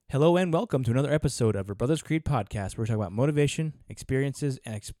Hello and welcome to another episode of our Brothers Creed podcast, where we talk about motivation, experiences,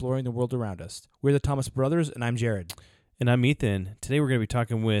 and exploring the world around us. We're the Thomas Brothers, and I'm Jared. And I'm Ethan. Today we're going to be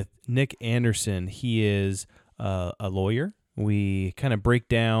talking with Nick Anderson. He is a lawyer. We kind of break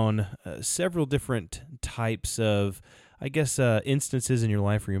down several different types of, instances in your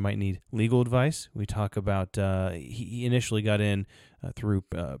life where you might need legal advice. We talk about he initially got in through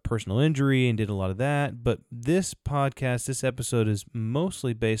personal injury and did a lot of that. But this episode is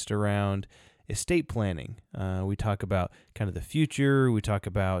mostly based around estate planning. We talk about kind of the future. We talk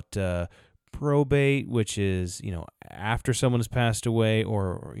about probate, which is, after someone has passed away,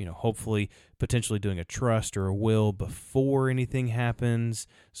 or hopefully potentially doing a trust or a will before anything happens.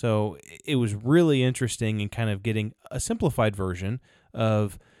 So it was really interesting in kind of getting a simplified version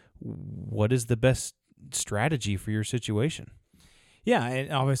of what is the best strategy for your situation. Yeah,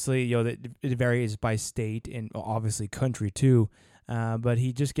 and obviously, it varies by state and obviously country too. But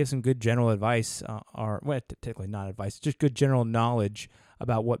he just gives some good general advice, technically not advice, just good general knowledge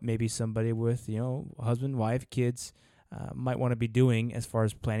about what maybe somebody with, husband, wife, kids might want to be doing as far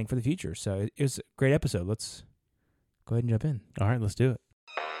as planning for the future. So it was a great episode. Let's go ahead and jump in. All right, let's do it.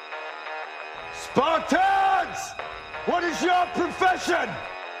 Spartans! What is your profession?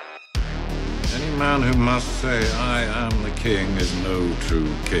 Any man who must say, I am the king, is no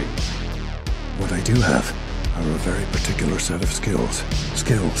true king. What I do have are a very particular set of skills.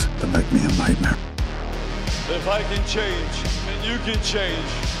 Skills that make me a nightmare. If I can change, and you can change,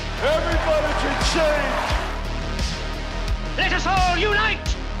 everybody can change! Let us all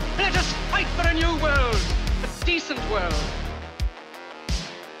unite! Let us fight for a new world, a decent world.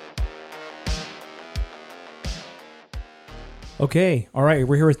 Okay, all right,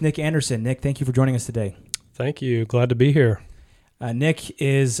 we're here with Nick Anderson. Nick, thank you for joining us today. Thank you. Glad to be here. Nick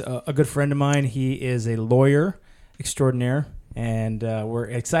is a good friend of mine. He is a lawyer extraordinaire, and we're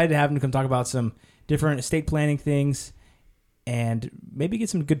excited to have him come talk about some different estate planning things and maybe get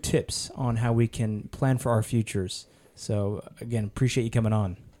some good tips on how we can plan for our futures. So, again, appreciate you coming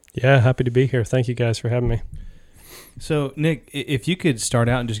on. Yeah, happy to be here. Thank you guys for having me. So, Nick, if you could start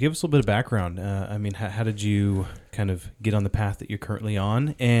out and just give us a little bit of background. How did you kind of get on the path that you're currently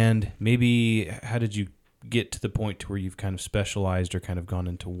on? And maybe how did you get to the point to where you've kind of specialized or kind of gone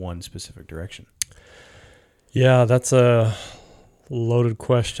into one specific direction? Yeah, that's a loaded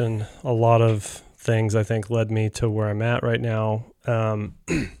question. A lot of things, I think, led me to where I'm at right now.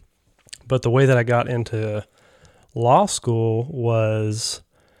 But the way that I got into law school was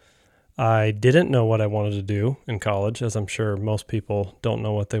I didn't know what I wanted to do in college, as I'm sure most people don't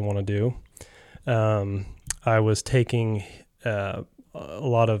know what they want to do. I was taking a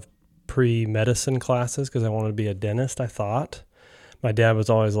lot of pre-medicine classes because I wanted to be a dentist, I thought. My dad was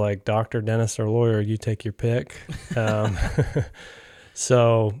always like, doctor, dentist, or lawyer, you take your pick.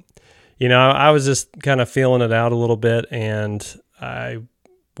 So, I was just kind of feeling it out a little bit, and I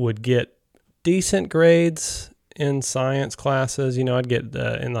would get decent grades in science classes. I'd get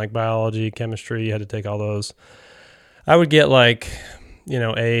in like biology, chemistry, you had to take all those. I would get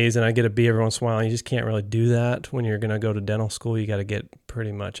A's, and I'd get a B every once in a while. You just can't really do that when you're going to go to dental school. You got to get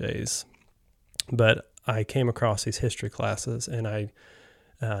pretty much A's. But I came across these history classes, and I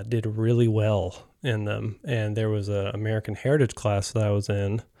did really well in them. And there was an American Heritage class that I was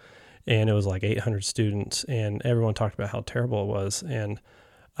in, and it was like 800 students, and everyone talked about how terrible it was. And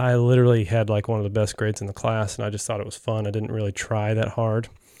I literally had like one of the best grades in the class, and I just thought it was fun. I didn't really try that hard.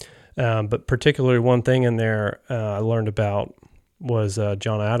 But particularly one thing in there I learned about was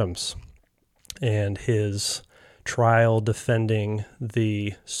John Adams and his trial defending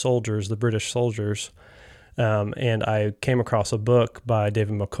the soldiers, the British soldiers. And I came across a book by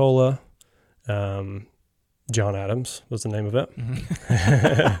David McCullough. John Adams was the name of it.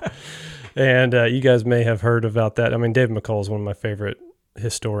 Mm-hmm. And you guys may have heard about that. I mean, David McCullough is one of my favorite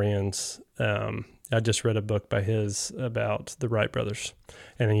historians. I just read a book by his about the Wright brothers.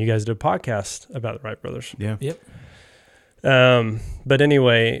 And then you guys did a podcast about the Wright brothers. Yeah. Yep. But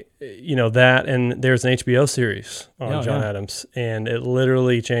anyway, that, and there's an HBO series on John Adams, and it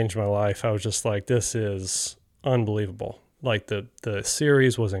literally changed my life. I was just like, this is unbelievable. Like the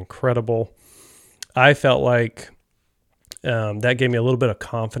series was incredible. I felt like that gave me a little bit of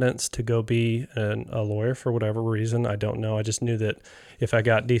confidence to go be a lawyer for whatever reason. I don't know. I just knew that if I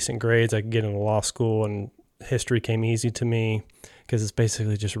got decent grades, I could get into law school, and history came easy to me because it's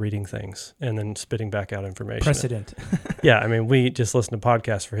basically just reading things and then spitting back out information. Precedent. Yeah, I mean, we just listen to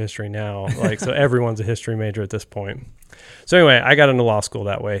podcasts for history now. So everyone's a history major at this point. So anyway, I got into law school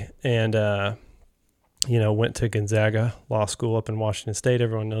that way, and went to Gonzaga Law School up in Washington State.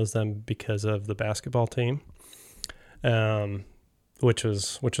 Everyone knows them because of the basketball team. which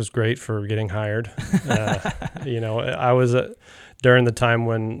was great for getting hired. I was during the time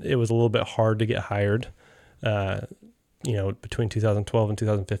when it was a little bit hard to get hired. Between 2012 and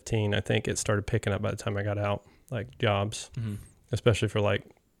 2015, I think it started picking up by the time I got out, like jobs, especially for like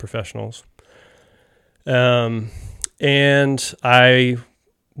professionals. And I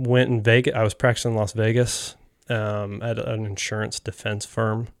went in Vegas. I was practicing in Las Vegas at an insurance defense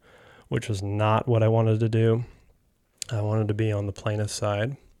firm, which was not what I wanted to do. I wanted to be on the plaintiff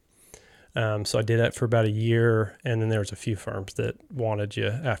side. So I did that for about a year, and then there was a few firms that wanted you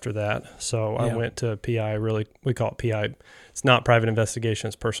after that. So I went to PI. We call it PI. It's not private investigation.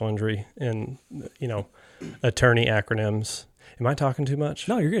 It's personal injury, and attorney acronyms. Am I talking too much?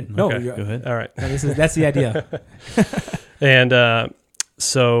 No, you're good. No, okay. go ahead. All right. No, that's the idea. And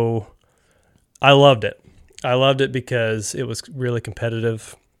so I loved it. I loved it because it was really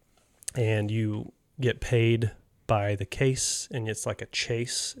competitive, and you get paid by the case, and it's like a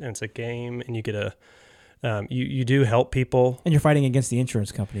chase, and it's a game, and you get you do help people, and you're fighting against the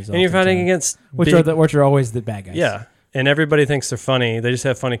insurance companies, and you're fighting against which are always the bad guys. Yeah, and everybody thinks they're funny. They just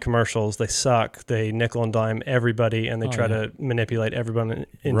have funny commercials. They suck. They nickel and dime everybody, and they try to manipulate everyone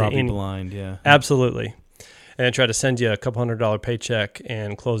into rob you blind. Yeah, absolutely. And they try to send you a couple $100 paycheck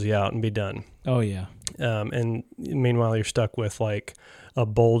and close you out and be done. Oh yeah. And meanwhile, you're stuck with like a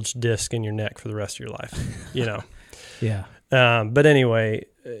bulged disc in your neck for the rest of your life. Yeah. But anyway,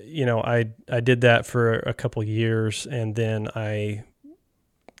 I did that for a couple years, and then I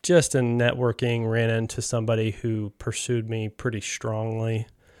just in networking ran into somebody who pursued me pretty strongly.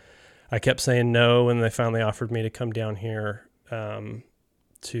 I kept saying no, and they finally offered me to come down here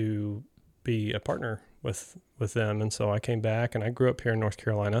to be a partner with them. And so I came back, and I grew up here in North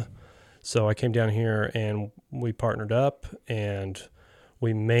Carolina. So I came down here, and we partnered up, and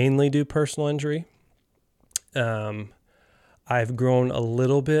we mainly do personal injury. I've grown a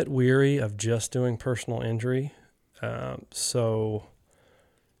little bit weary of just doing personal injury. So,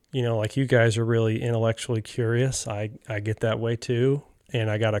 like you guys are really intellectually curious. I get that way too. And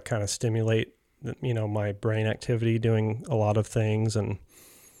I got to kind of stimulate, my brain activity doing a lot of things. And,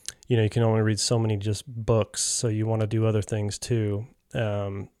 you can only read so many just books. So you want to do other things too.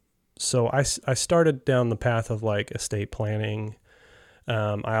 So I started down the path of like estate planning.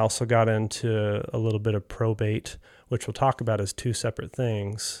 I also got into a little bit of probate, which we'll talk about as two separate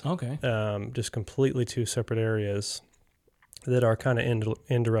things. Okay. Just completely two separate areas that are kind of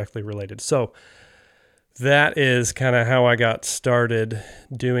indirectly related. So that is kind of how I got started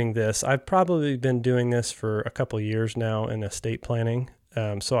doing this. I've probably been doing this for a couple of years now in estate planning.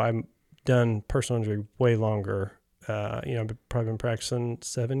 So I've done personal injury way longer. I've probably been practicing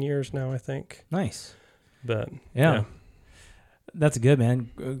 7 years now, I think. Nice. But yeah. That's good, man.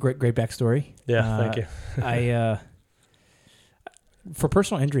 Great backstory. Yeah, thank you. For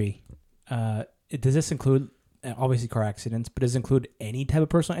personal injury, does this include obviously car accidents, but does it include any type of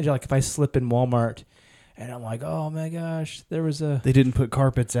personal injury? Like if I slip in Walmart and I'm like, oh my gosh, they didn't put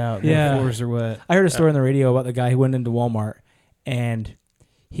carpets out. Yeah. The floors are wet. I heard a story on the radio about the guy who went into Walmart and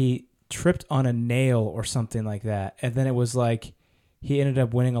he tripped on a nail or something like that. And then it was like he ended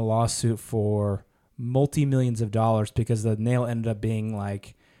up winning a lawsuit for multi-millions of dollars because the nail ended up being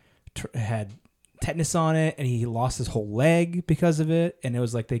like had tetanus on it, and he lost his whole leg because of it. And it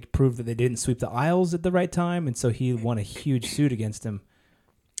was like they proved that they didn't sweep the aisles at the right time, and so he won a huge suit against him.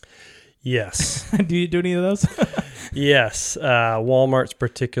 Yes. Do you do any of those? Yes. Walmart's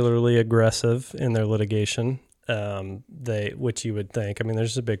particularly aggressive in their litigation. Which you would think. I mean,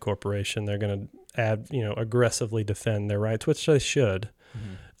 there's a big corporation. They're going to aggressively defend their rights, which they should.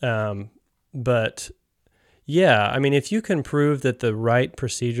 Mm-hmm. But yeah, I mean, if you can prove that the right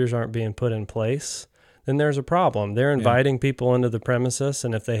procedures aren't being put in place, then there's a problem. They're inviting people into the premises,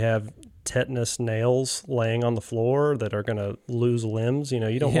 and if they have tetanus nails laying on the floor that are going to lose limbs,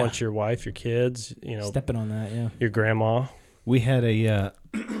 you don't want your wife, your kids, stepping on that, your grandma. We had a,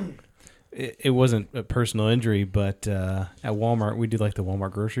 it wasn't a personal injury, but at Walmart, we did like the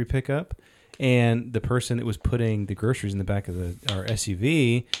Walmart grocery pickup, and the person that was putting the groceries in the back of our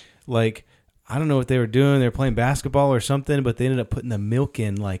SUV, like, I don't know what they were doing. They were playing basketball or something, but they ended up putting the milk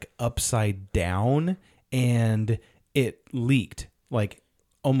in like upside down, and it leaked like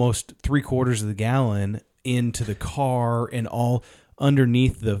almost 3/4 of the gallon into the car and all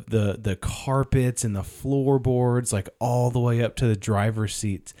underneath the carpets and the floorboards, like all the way up to the driver's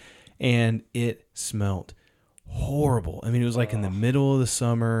seats. And it smelled horrible. I mean, it was like in the middle of the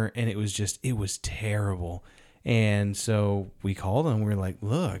summer, and it was terrible. And so we called them. We were like,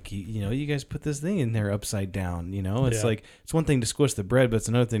 look, you guys put this thing in there upside down. It's like, it's one thing to squish the bread, but it's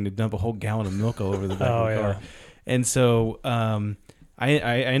another thing to dump a whole gallon of milk all over the back of the car. And so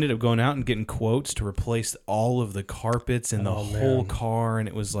I ended up going out and getting quotes to replace all of the carpets in the whole car, and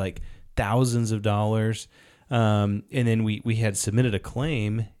it was like thousands of dollars. And then we had submitted a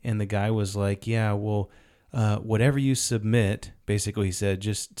claim, and the guy was like, yeah, well, whatever you submit, basically he said,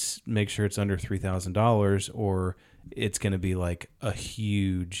 just make sure it's under $3,000 or it's going to be like a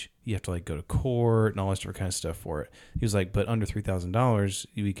huge, you have to like go to court and all this sort of kind of stuff for it. He was like, but under $3,000,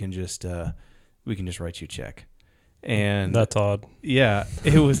 we can just write you a check. And that's odd. Yeah,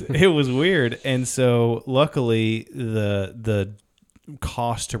 it was weird. And so luckily the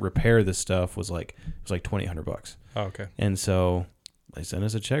cost to repair this stuff was like $2,800. Oh, okay. And so they sent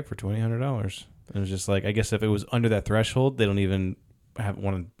us a check for $2,800. It was just like, I guess if it was under that threshold, they don't even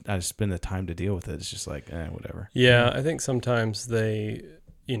want to spend the time to deal with it. It's just like, whatever. Yeah, I think sometimes they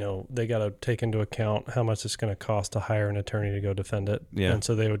got to take into account how much it's going to cost to hire an attorney to go defend it. Yeah. And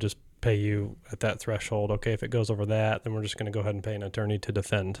so they would just pay you at that threshold. Okay, if it goes over that, then we're just going to go ahead and pay an attorney to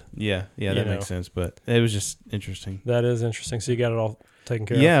defend. Yeah, that makes sense. But it was just interesting. That is interesting. So you got it all taken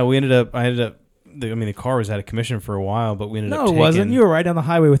care of? Yeah, I ended up, the car was out of commission for a while, but we ended up No, it wasn't. You were right down the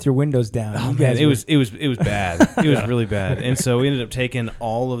highway with your windows down. Oh man, it was bad. It was really bad. And so we ended up taking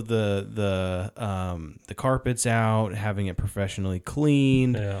all of the carpets out, having it professionally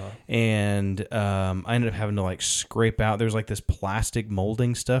cleaned. Yeah. And I ended up having to like scrape out. There's like this plastic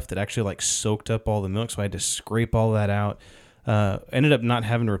molding stuff that actually like soaked up all the milk, so I had to scrape all that out. Ended up not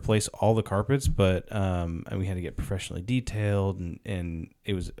having to replace all the carpets, but and we had to get professionally detailed, and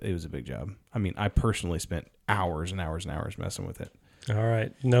it was a big job. I mean, I personally spent hours and hours and hours messing with it. All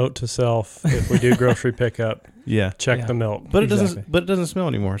right. Note to self: if we do grocery pickup, check the milk. But it doesn't smell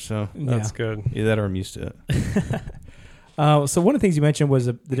anymore, so that's good. Either that or I'm used to it. So one of the things you mentioned was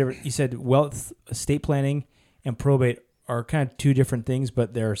the different. You said wealth, estate planning, and probate are kind of two different things,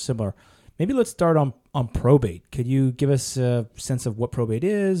 but they're similar. Maybe let's start on probate. Could you give us a sense of what probate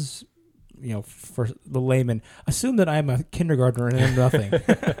is? For the layman, assume that I'm a kindergartner and I know nothing.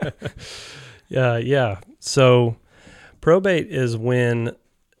 Yeah. So probate is when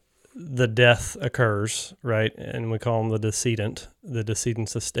the death occurs, right? And we call them the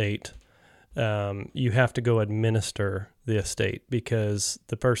decedent's estate. You have to go administer the estate because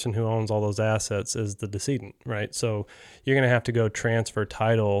the person who owns all those assets is the decedent, right? So you're going to have to go transfer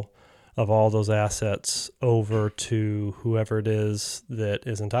title of all those assets over to whoever it is that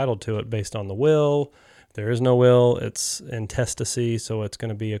is entitled to it based on the will. If there is no will, it's intestacy, so it's going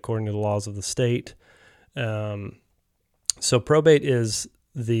to be according to the laws of the state. So probate is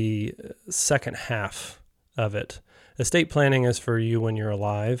the second half of it. Estate planning is for you when you're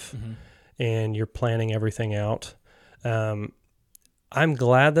alive and you're planning everything out. I'm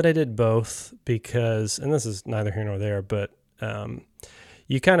glad that I did both because, and this is neither here nor there, but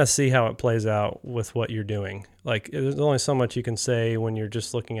you kind of see how it plays out with what you're doing. Like, there's only so much you can say when you're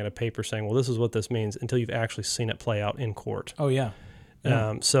just looking at a paper saying, well, this is what this means, until you've actually seen it play out in court. Oh, yeah.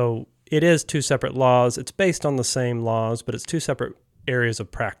 So it is two separate laws. It's based on the same laws, but it's two separate areas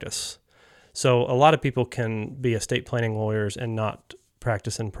of practice. So a lot of people can be estate planning lawyers and not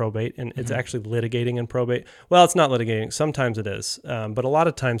practice in probate, and it's actually litigating in probate. Well, it's not litigating. Sometimes it is. But a lot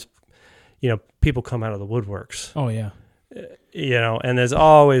of times, people come out of the woodworks. Oh, yeah. And there's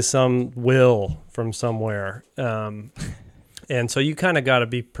always some will from somewhere. And so you kind of got to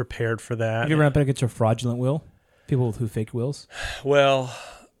be prepared for that. Have you ever run up against a fraudulent will? People who fake wills? Well,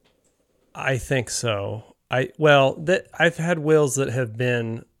 I think so. I've had wills that have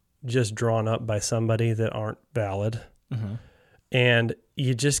been just drawn up by somebody that aren't valid. And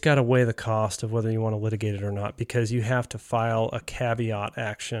you just got to weigh the cost of whether you want to litigate it or not, because you have to file a caveat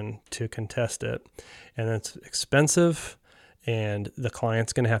action to contest it. And it's expensive, and the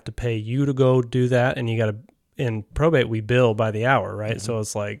client's going to have to pay you to go do that. And you got to, in probate, we bill by the hour, right? So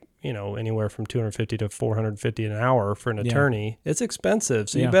it's like, anywhere from $250 to $450 an hour for an attorney. It's expensive.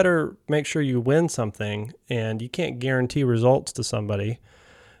 So you better make sure you win something, and you can't guarantee results to somebody.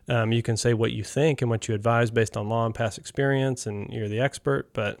 You can say what you think and what you advise based on law and past experience, and you're the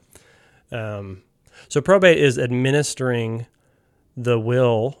expert. But so probate is administering the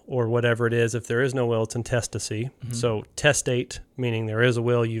will or whatever it is. If there is no will, it's intestacy. So testate, meaning there is a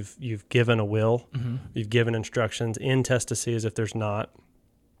will, you've given a will, you've given instructions. Intestacy is if there's not.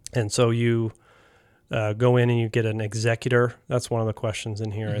 And so you go in and you get an executor. That's one of the questions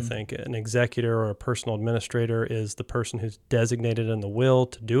in here, I think. An executor or a personal administrator is the person who's designated in the will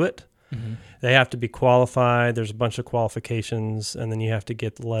to do it. They have to be qualified. There's a bunch of qualifications, and then you have to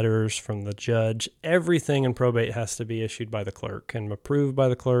get letters from the judge. Everything in probate has to be issued by the clerk and approved by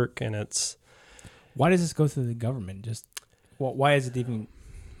the clerk, and it's... Why does this go through the government? Why is it even...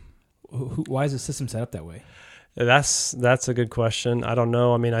 Why is the system set up that way? That's a good question. I don't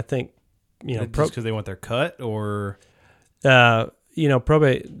know. I mean, I think, Just because they want their cut, or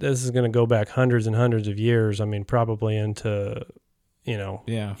probate, this is going to go back hundreds and hundreds of years. I mean, probably into,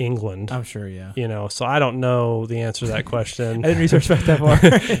 Yeah. England. I'm sure, yeah. So I don't know the answer to that question. I didn't research back that far.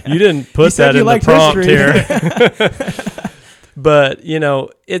 You didn't put that in the prompt here. But,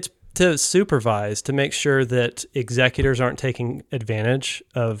 it's to supervise, to make sure that executors aren't taking advantage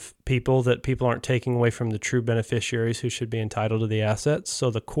of people, that people aren't taking away from the true beneficiaries who should be entitled to the assets. So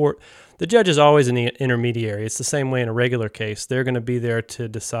the judge is always an intermediary. It's the same way in a regular case. They're going to be there to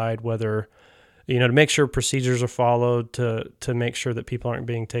decide whether, to make sure procedures are followed, to make sure that people aren't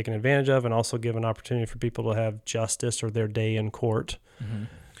being taken advantage of, and also give an opportunity for people to have justice or their day in court.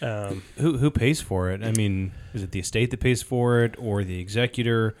 Mm-hmm. Who pays for it? I mean, is it the estate that pays for it, or the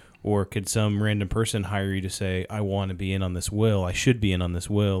executor, or could some random person hire you to say, I want to be in on this will, I should be in on this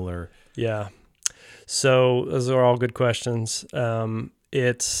will, or... Yeah. So those are all good questions.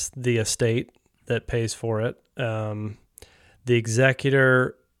 It's the estate that pays for it. The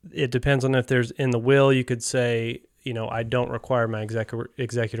executor, it depends on if there's in the will, you could say, I don't require my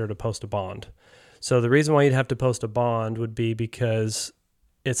executor to post a bond. So the reason why you'd have to post a bond would be because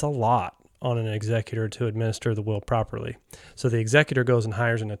it's a lot on an executor to administer the will properly. So the executor goes and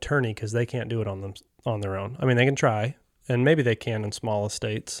hires an attorney because they can't do it on their own. I mean, they can try, and maybe they can in small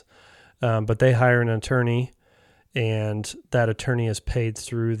estates, but they hire an attorney, and that attorney is paid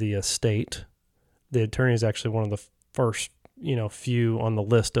through the estate. The attorney is actually one of the first, few on the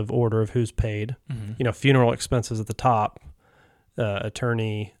list of order of who's paid. Mm-hmm. Funeral expenses at the top,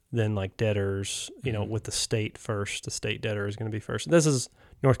 attorney, then like debtors, with the state first. The state debtor is going to be first. This is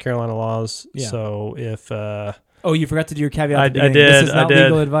North Carolina laws. Yeah. So if you forgot to do your caveat. I did. This is not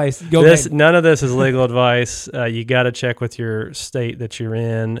legal advice. None of this is legal advice. You got to check with your state that you're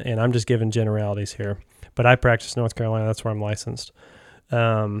in, and I'm just giving generalities here. But I practice North Carolina. That's where I'm licensed.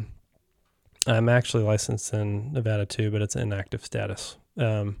 I'm actually licensed in Nevada too, but it's inactive status.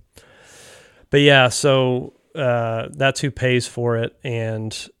 But yeah, so that's who pays for it,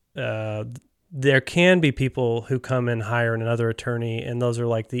 and there can be people who come and hire another attorney, and those are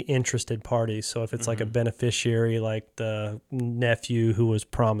like the interested parties. So if it's like a beneficiary, like the nephew who was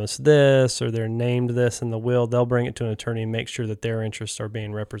promised this, or they're named this in the will, they'll bring it to an attorney and make sure that their interests are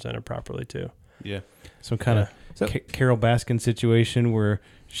being represented properly too. Yeah. Some kind of Carol Baskin situation where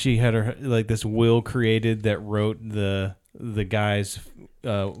she had her like this will created that wrote the guy's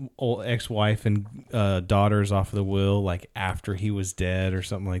old ex-wife and daughters off of the will, like after he was dead or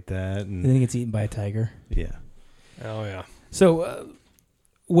something like that, and then he gets eaten by a tiger. Yeah. Oh yeah. So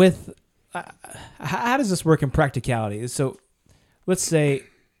how does this work in practicality? So let's say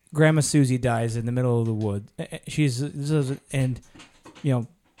Grandma Susie dies in the middle of the woods. She's just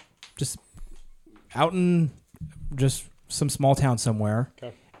out in just some small town somewhere,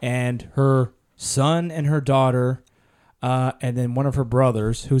 okay. And her son and her daughter, and then one of her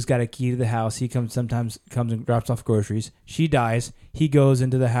brothers, who's got a key to the house, he comes and drops off groceries. She dies. He goes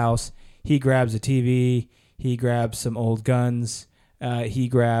into the house. He grabs a TV. He grabs some old guns. He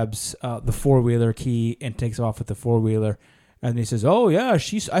grabs the four-wheeler key and takes off with the four-wheeler. And he says, "Oh yeah, I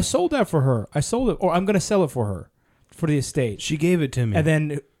sold that for her. I sold it, or I'm going to sell it for her, for the estate. She gave it to me." And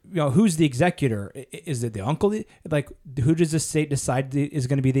then, who's the executor? Is it the uncle? Like, who does the state decide is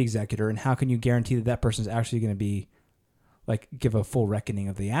going to be the executor? And how can you guarantee that person's actually going to be, like, give a full reckoning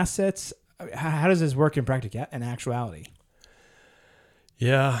of the assets? How does this work in actuality?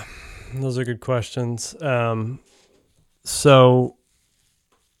 Yeah, those are good questions. So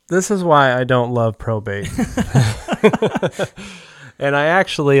this is why I don't love probate. And I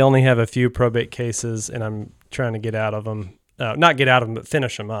actually only have a few probate cases, and I'm trying to get out of them. Not get out of them, but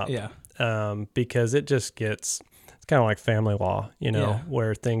finish them up. Yeah. Because it just it's kind of like family law,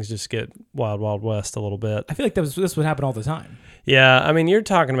 where things just get wild, wild west a little bit. I feel like this would happen all the time. Yeah. I mean, you're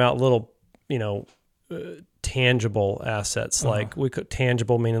talking about little, tangible assets. Like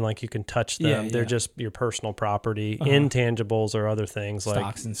tangible meaning like you can touch them. They're just your personal property. Intangibles are other things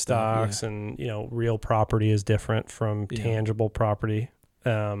like stocks and real property is different from tangible property.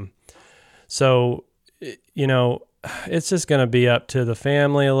 So, it's just going to be up to the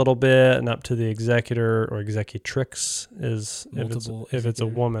family a little bit and up to the executor or executrix if it's a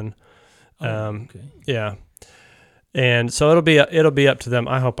woman. Okay. Yeah. And so it'll be up to them.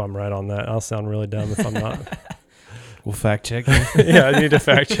 I hope I'm right on that. I'll sound really dumb if I'm not. We'll fact check. Yeah, I need to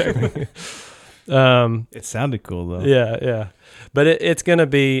fact check. It sounded cool though. Yeah. But it's going to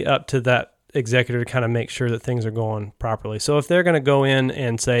be up to that executor to kind of make sure that things are going properly. So if they're going to go in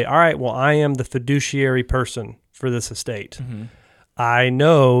and say, all right, well, I am the fiduciary person for this estate. Mm-hmm. I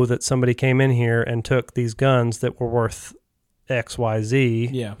know that somebody came in here and took these guns that were worth XYZ,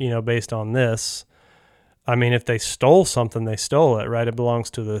 Yeah. Based on this. I mean, if they stole something, they stole it, right? It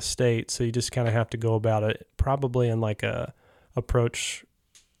belongs to the state. So you just kind of have to go about it probably in like a approach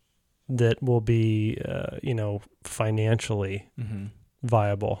that will be, financially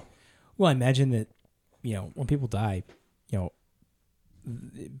viable. Well, I imagine that, when people die,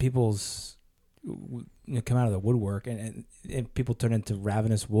 people's come out of the woodwork and people turn into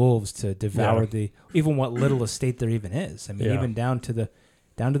ravenous wolves to devour even what little estate there even is. I mean, even down to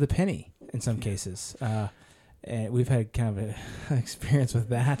the penny in some cases. And we've had kind of an experience with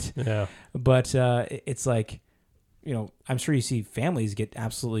that. Yeah. But it's like, I'm sure you see families get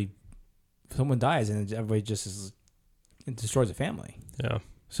absolutely, someone dies and everybody just it destroys a family. Yeah.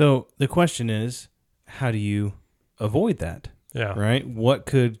 So the question is, how do you avoid that? Yeah. Right. What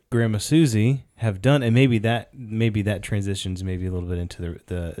could Grandma Susie have done? And maybe that transitions maybe a little bit into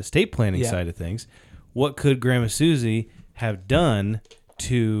the estate planning side of things. What could Grandma Susie have done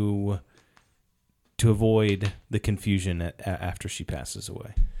to avoid the confusion after she passes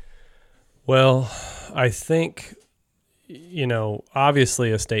away? Well, I think,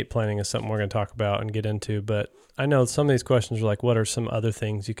 obviously estate planning is something we're going to talk about and get into, but I know some of these questions are like, what are some other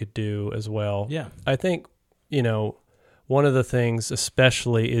things you could do as well? Yeah. I think, one of the things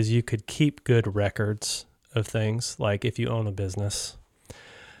especially is you could keep good records of things, like if you own a business.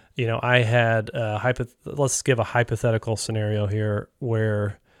 I had let's give a hypothetical scenario here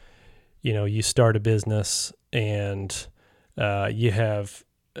where, you start a business and you have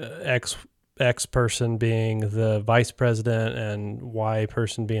X person being the vice president and Y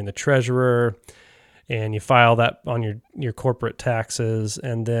person being the treasurer, and you file that on your corporate taxes,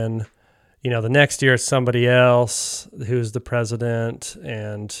 and then the next year it's somebody else who's the president,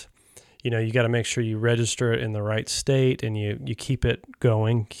 and you got to make sure you register it in the right state and you keep it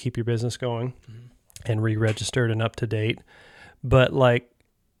going, keep your business going, and re-register it and up to date. But like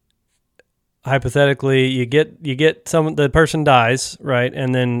hypothetically, you get the person dies, right?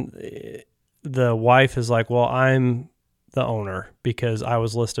 And then the wife is like, well, I'm the owner because I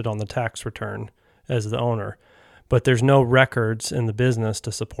was listed on the tax return as the owner, but there's no records in the business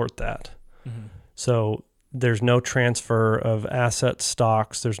to support that. Mm-hmm. So there's no transfer of asset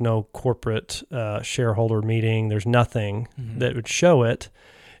stocks. There's no corporate shareholder meeting. There's nothing that would show it.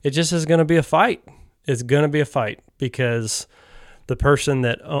 It just is going to be a fight. It's going to be a fight because the person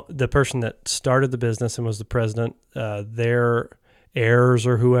that started the business and was the president, their heirs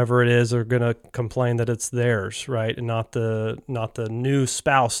or whoever it is are going to complain that it's theirs, right? And not the new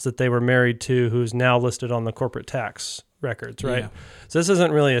spouse that they were married to who's now listed on the corporate tax records, right? Yeah. So this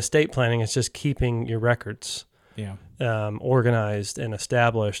isn't really estate planning. It's just keeping your records organized and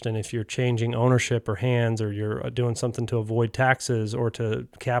established. And if you're changing ownership or hands, or you're doing something to avoid taxes or to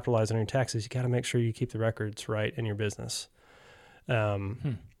capitalize on your taxes, you got to make sure you keep the records right in your business.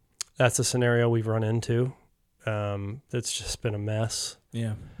 That's a scenario we've run into. That's just been a mess.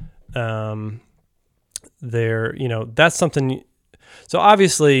 Yeah. That's something. So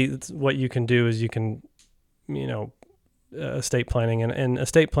obviously what you can do is you can, estate planning, and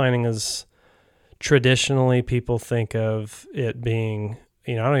estate planning is traditionally people think of it being,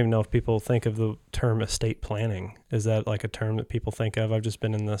 I don't even know if people think of the term estate planning. Is that like a term that people think of? I've just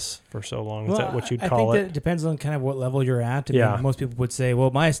been in this for so long. Is that what you'd call it? I think that depends on kind of what level you're at. I mean, most people would say,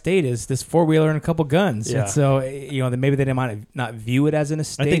 well, my estate is this 4-wheeler and a couple guns. Yeah. And so, then maybe they might not view it as an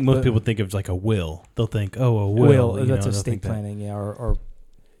estate. I think most people think of like a will. They'll think, oh, a will. That's estate planning, or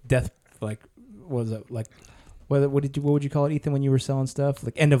death, like, what was it, like, what would you call it, Ethan, when you were selling stuff?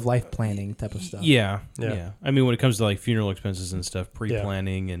 Like end of life planning type of stuff. Yeah. I mean, when it comes to like funeral expenses and stuff,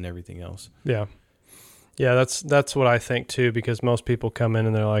 pre-planning and everything else. Yeah. Yeah, that's what I think too, because most people come in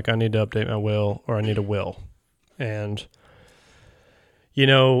and they're like, I need to update my will, or I need a will. And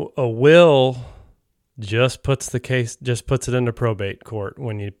a will just puts it into probate court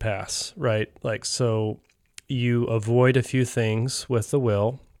when you pass, right? Like, so you avoid a few things with the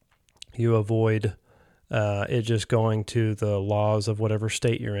will. You avoid it just going to the laws of whatever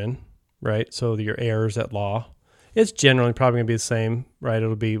state you're in, right? So your heirs at law. It's generally probably going to be the same, right?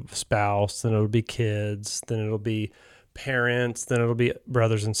 It'll be spouse, then it'll be kids, then it'll be parents, then it'll be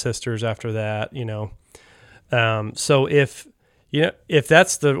brothers and sisters after that, So if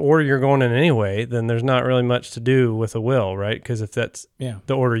that's the order you're going in anyway, then there's not really much to do with a will, right? Because if that's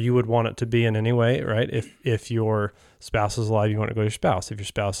the order you would want it to be in anyway, right? If your spouse is alive, you want to go to your spouse. If your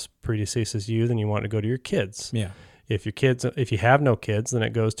spouse predeceases you, then you want to go to your kids. Yeah. If you have no kids, then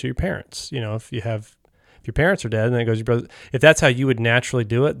it goes to your parents. If you have If your parents are dead, and then it goes to your brother. If that's how you would naturally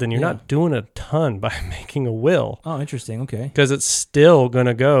do it, then you're Yeah. not doing a ton by making a will, Oh, interesting. Okay. because it's still going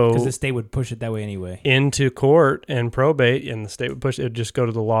to go Because the state would push it that way anyway. into court and probate, and the state would push it. It would just go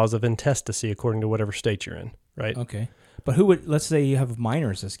to the laws of intestacy according to whatever state you're in, right? Okay. But who would, let's say you have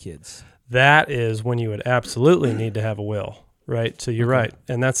minors as kids. That is when you would absolutely need to have a will, right? So you're Okay. right.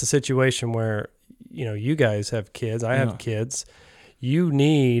 And that's a situation where, you guys have kids. I Yeah. have kids. You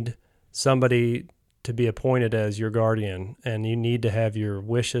need somebody to be appointed as your guardian, and you need to have your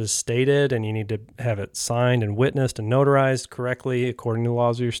wishes stated, and you need to have it signed and witnessed and notarized correctly according to the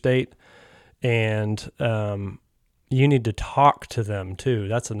laws of your state. And you need to talk to them too.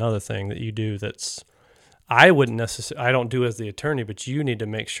 That's another thing that you do I don't do as the attorney, but you need to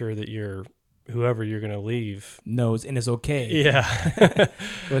make sure that whoever you're going to leave Knows and is okay yeah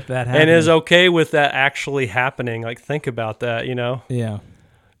with that happening. and is okay with that actually happening. Like, think about that, Yeah.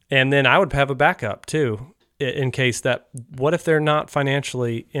 And then I would have a backup too, in case what if they're not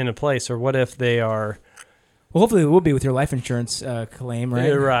financially in a place, or what if they are? Well, hopefully it will be with your life insurance claim, right?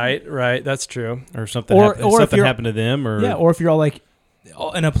 Yeah, right. That's true. Or something, Or if something you're- happened to them, or Yeah, or if you're all like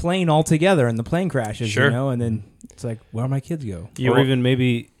in a plane all together and the plane crashes, Sure. and then it's like, where my kids go? You or want- even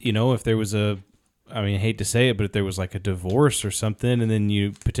maybe, if there was I hate to say it, but if there was like a divorce or something, and then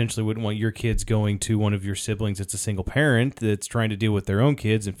you potentially wouldn't want your kids going to one of your siblings that's a single parent that's trying to deal with their own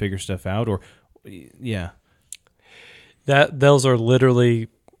kids and figure stuff out, or yeah. Those are literally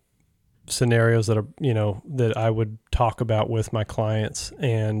scenarios that are, that I would talk about with my clients,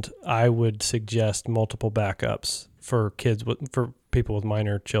 and I would suggest multiple backups for people with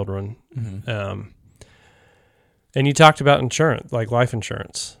minor children. Mm-hmm. And you talked about insurance, like life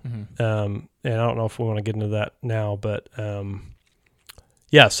insurance. Mm-hmm. And I don't know if we want to get into that now, but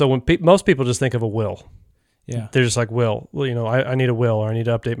yeah. So when most people just think of a will, Yeah. they're just like, will, I need a will, or I need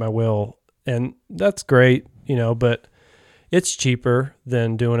to update my will. And that's great, but it's cheaper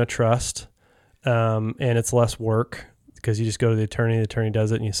than doing a trust. And it's less work because you just go to the attorney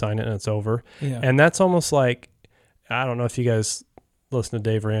does it, and you sign it, and it's over. Yeah. And that's almost like, I don't know if you guys listen to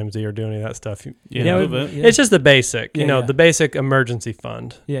Dave Ramsey or do any of that stuff. Yeah, a little bit. Yeah. It's just the basic, Yeah. the basic emergency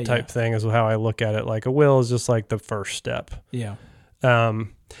fund Yeah, type thing is how I look at it. Like, a will is just like the first step. Yeah.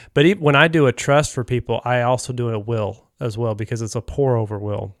 But when I do a trust for people, I also do a will as well, because it's a pour over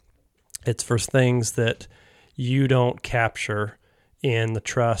will. It's for things that you don't capture in the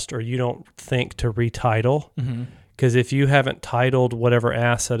trust, or you don't think to retitle. Mm-hmm. Because if you haven't titled whatever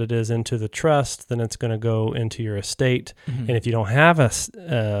asset it is into the trust, then it's going to go into your estate. Mm-hmm. And if you don't have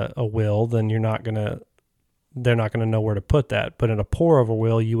a will, then they're not going to know where to put that. But in a pour over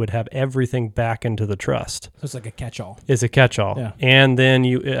will, you would have everything back into the trust. So it's like a catch-all. It's a catch-all. Yeah. And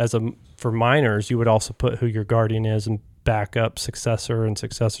then for minors, you would also put who your guardian is, and backup successor and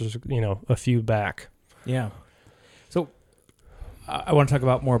successors, a few back. Yeah. So I want to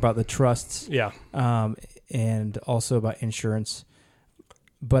talk more about the trusts. Yeah. And also about insurance.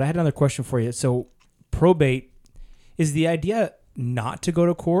 But I had another question for you. So probate, is the idea not to go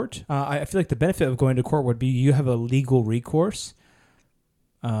to court? I feel like the benefit of going to court would be you have a legal recourse,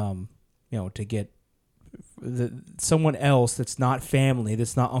 to get someone else that's not family,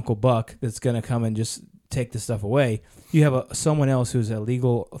 that's not Uncle Buck, that's going to come and just take the stuff away. You have someone else who's a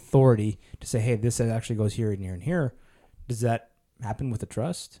legal authority to say, hey, this actually goes here and here and here. Does that happen with a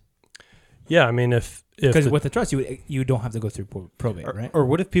trust? Yeah, I mean, if Because with the trust, you don't have to go through probate, right? Or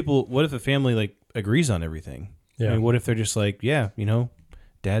what if a family like agrees on everything? Yeah. I mean, what if they're just like, yeah,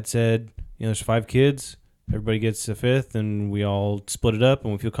 Dad said, there's 5 kids, everybody gets a fifth, and we all split it up,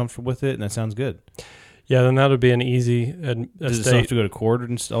 and we feel comfortable with it, and that sounds good. Yeah, then that would be an easy Does it still have to go to court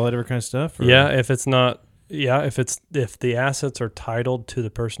and all that other kind of stuff? Or? Yeah, if it's not. Yeah, if the assets are titled to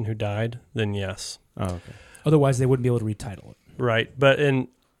the person who died, then yes. Oh, okay. Otherwise, they wouldn't be able to retitle it. Right, but in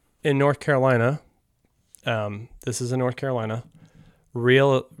North Carolina, this is in North Carolina,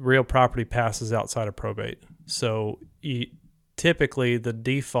 real property passes outside of probate. So typically the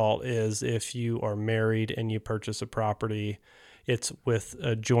default is if you are married and you purchase a property, it's with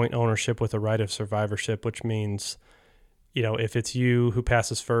a joint ownership with a right of survivorship, which means, if it's you who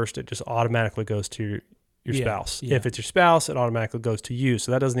passes first, it just automatically goes to your spouse. Yeah. If it's your spouse, it automatically goes to you.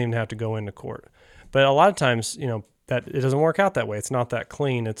 So that doesn't even have to go into court. But a lot of times, that it doesn't work out that way. It's not that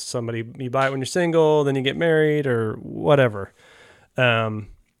clean. It's somebody, you buy it when you're single, then you get married or whatever.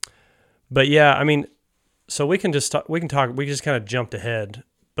 But yeah, I mean, so we can just kind of jumped ahead,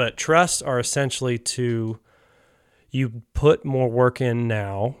 but trusts are essentially you put more work in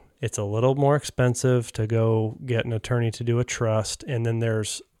now. It's a little more expensive to go get an attorney to do a trust. And then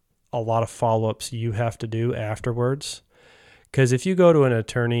there's a lot of follow-ups you have to do afterwards. Because if you go to an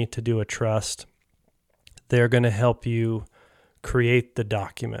attorney to do a trust, they're going to help you create the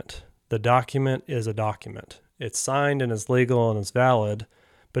document. The document is a document. It's signed and is legal and is valid,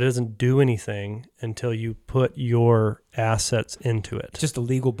 but it doesn't do anything until you put your assets into it. Just a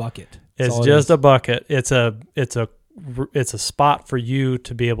legal bucket. It's just a bucket. It's a spot for you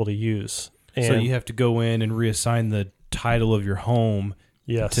to be able to use. And so you have to go in and reassign the title of your home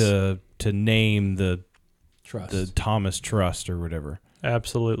to name the Thomas Trust or whatever.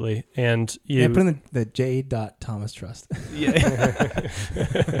 Absolutely. And you put in the J. Thomas Trust.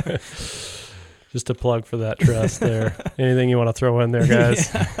 Yeah. Just a plug for that trust there. Anything you want to throw in there,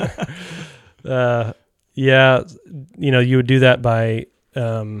 guys? You would do that by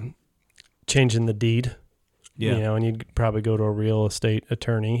changing the deed. Yeah. And you'd probably go to a real estate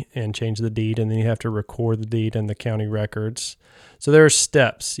attorney and change the deed, and then you have to record the deed in the county records. So there are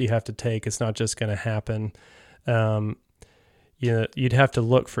steps you have to take. It's not just going to happen. You'd have to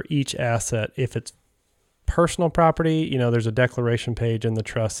look for each asset. If it's personal property, there's a declaration page in the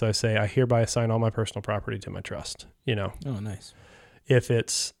trust. So I say, I hereby assign all my personal property to my trust, Oh, nice. If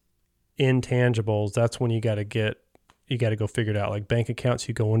it's intangibles, that's when you got to go figure it out. Like bank accounts,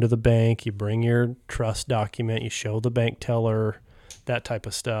 you go into the bank, you bring your trust document, you show the bank teller, that type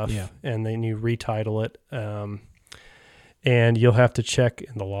of stuff. Yeah. And then you retitle it. And you'll have to check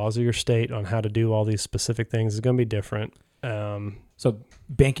in the laws of your state on how to do all these specific things. It's going to be different. So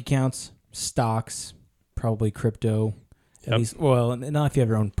bank accounts, stocks, probably crypto. At least, well, not if you have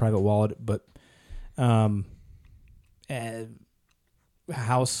your own private wallet, but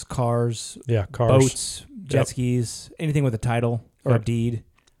house, cars, boats, jet skis, anything with a title or a deed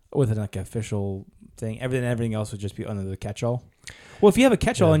with an official thing. Everything else would just be under the catch-all. Well, if you have a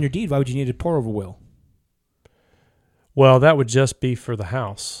catch-all on your deed, why would you need a pour-over will? Well, that would just be for the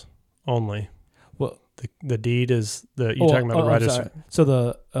house only. Well, the deed is you're talking about the right.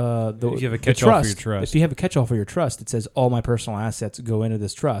 So if you have a catch-all for your trust. If you have a catch-all for your trust, it says all my personal assets go into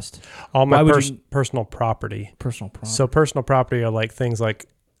this trust. All my personal property. Personal property. So personal property are like things like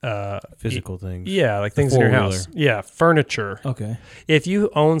physical things. Yeah, like things in your house. Yeah, furniture. Okay. If you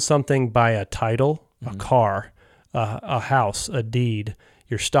own something by a title, a car, a house, a deed,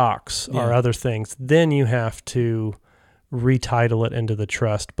 your stocks or other things, then you have to retitle it into the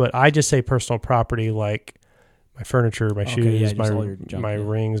trust. But I just say personal property, like my furniture, my shoes, my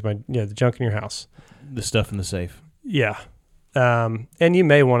rings, the junk in your house, the stuff in the safe. Yeah. And you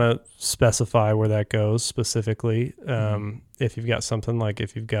may want to specify where that goes specifically. If you've got something like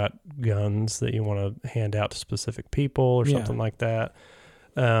if you've got guns that you want to hand out to specific people or something like that.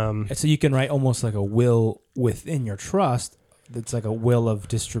 So you can write almost like a will within your trust. That's like a will of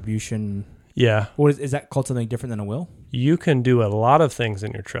distribution. Yeah. Is that called something different than a will? You can do a lot of things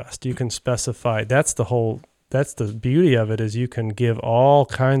in your trust. You can specify. That's the beauty of it, is you can give all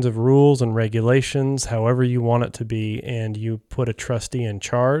kinds of rules and regulations however you want it to be, and you put a trustee in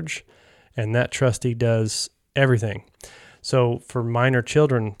charge, and that trustee does everything. So for minor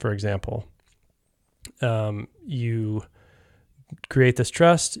children, for example, you create this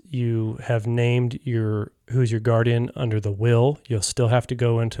trust, you have named who's your guardian under the will. You'll still have to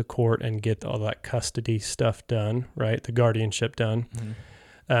go into court and get all that custody stuff done, right? The guardianship done.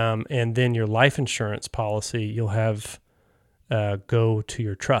 And then your life insurance policy, you'll have go to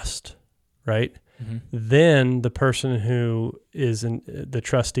your trust, right? Then the person who is the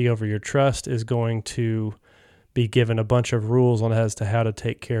trustee over your trust is going to be given a bunch of rules on as to how to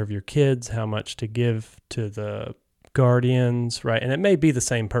take care of your kids, how much to give to the guardians, right? And it may be the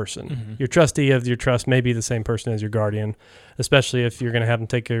same person. Your trustee of your trust may be the same person as your guardian, especially if you're going to have them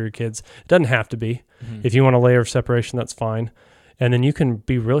take care of your kids. It doesn't have to be. If you want a layer of separation, that's fine. And then you can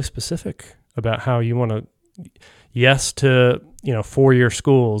be really specific about how you want to, yes to, 4-year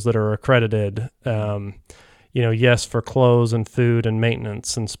schools that are accredited, yes for clothes and food and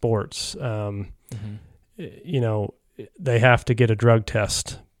maintenance and sports. They have to get a drug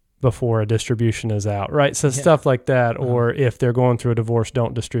test before a distribution is out, right? So stuff like that. Or if they're going through a divorce,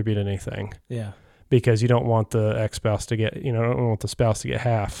 don't distribute anything. Yeah. Because you don't want the ex-spouse to get, don't want the spouse to get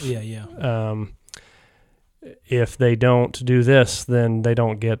half. Yeah. If they don't do this, then they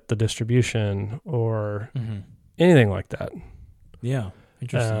don't get the distribution or anything like that. Yeah.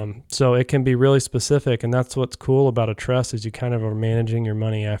 Interesting. So it can be really specific, and that's what's cool about a trust, is you kind of are managing your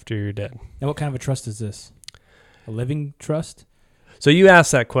money after you're dead. Now, what kind of a trust is this? A living trust? So you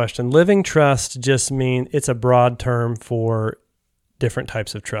asked that question. Living trust just means it's a broad term for different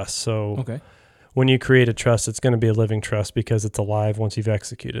types of trusts. So when you create a trust, it's going to be a living trust because it's alive once you've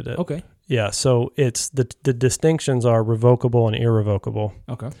executed it. Okay. Yeah. So it's the distinctions are revocable and irrevocable.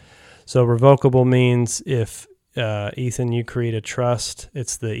 Okay. So revocable means if Ethan, you create a trust.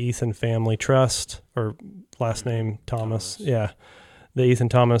 It's the Ethan Family Trust, or last name Thomas. Yeah, the Ethan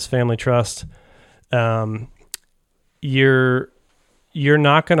Thomas Family Trust. You're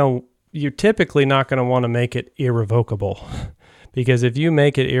typically not gonna want to make it irrevocable, because if you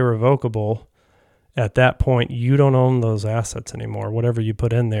make it irrevocable, at that point you don't own those assets anymore. Whatever you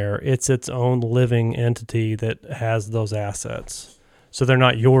put in there, it's its own living entity that has those assets. So they're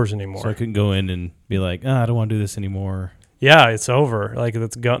not yours anymore. So I couldn't go in and be like, I don't want to do this anymore. Yeah, it's over. Like,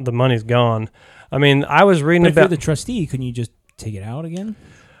 it's gone, the money's gone. I mean, I was reading But if about you're the trustee, couldn't you just take it out again?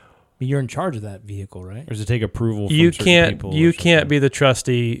 I mean, you're in charge of that vehicle, right? Or does it take approval from you certain can't people? you can't be the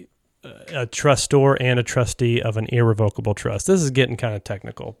trustee, a trustor and a trustee of an irrevocable trust. This is getting kind of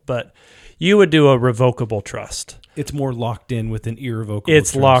technical, but you would do a revocable trust. It's more locked in with an irrevocable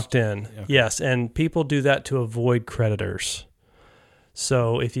It's trust. locked in. Okay. Yes, and people do that to avoid creditors.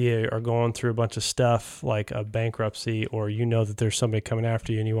 So if you are going through a bunch of stuff like a bankruptcy, or you know that there's somebody coming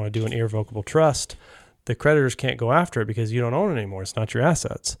after you and you want to do an irrevocable trust, the creditors can't go after it because you don't own it anymore. It's not your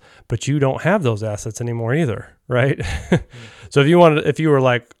assets, but you don't have those assets anymore either, right? So if you were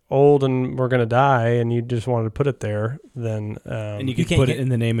like old and were going to die and you just wanted to put it there, then And you could can't put get- it in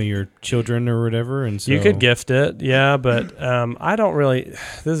the name of your children or whatever. And so you could gift it, yeah, but I don't really.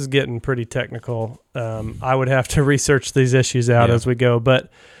 This is getting pretty technical. I would have to research these issues out Yeah. as we go. But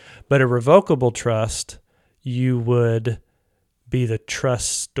a revocable trust, you would be the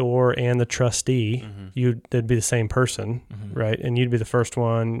trustor and the trustee. They'd be the same person, right? And you'd be the first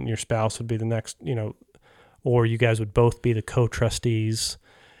one. Your spouse would be the next, or you guys would both be the co-trustees,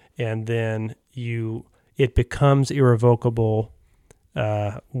 and then it becomes irrevocable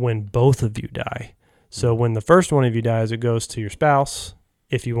when both of you die. So when the first one of you dies, it goes to your spouse.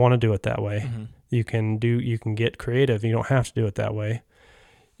 If you want to do it that way, you can get creative. You don't have to do it that way.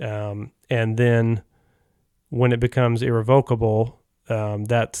 And then when it becomes irrevocable,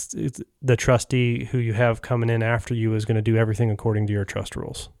 it's the trustee who you have coming in after you is going to do everything according to your trust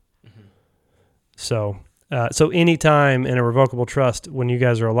rules. So anytime in a revocable trust, when you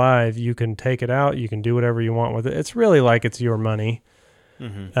guys are alive, you can take it out. You can do whatever you want with it. It's really like it's your money.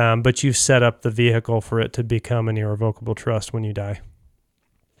 But you've set up the vehicle for it to become an irrevocable trust when you die.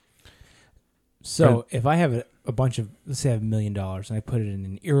 So if I have a bunch of, let's say I have $1 million and I put it in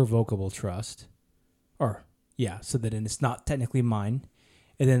an irrevocable trust, so that it's not technically mine,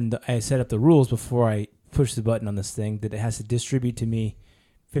 and then I set up the rules before I push the button on this thing that it has to distribute to me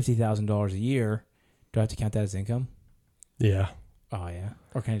 $50,000 a year. Do I have to count that as income? Yeah. Oh, yeah.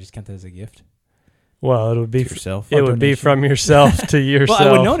 Or can I just count that as a gift? Well, it would be To yourself. It would be donation. from yourself to yourself.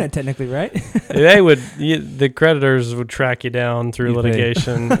 Well, I would own it technically, right? The creditors would track you down through You'd pay.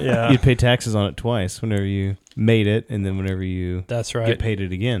 litigation. Yeah, You'd pay taxes on it twice, whenever you made it, and then whenever you that's right. get paid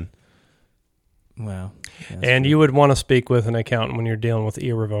it again. Wow. Yeah, And you would want to speak with an accountant when you're dealing with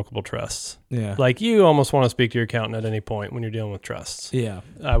irrevocable trusts. Yeah. Like, you almost want to speak to your accountant at any point when you're dealing with trusts. Yeah.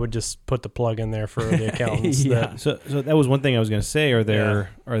 I would just put the plug in there for the accountants. Yeah. So that was one thing I was going to say. Are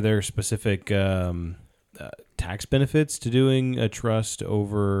there specific tax benefits to doing a trust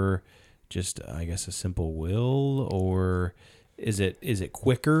over just, I guess, a simple will, or is it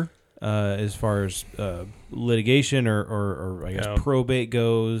quicker as far as litigation or I guess probate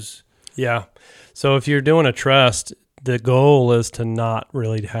goes? Yeah. So if you're doing a trust, the goal is to not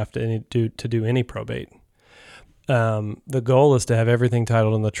really have to do any probate. The goal is to have everything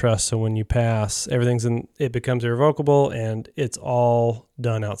titled in the trust, so when you pass, it becomes irrevocable, and it's all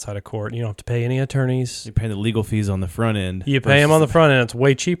done outside of court. You don't have to pay any attorneys. You're paying the legal fees on the front end. You pay them on the front end. It's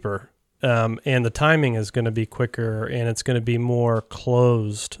way cheaper, and the timing is going to be quicker, and it's going to be more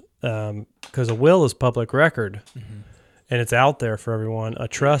closed because a will is public record. And it's out there for everyone. A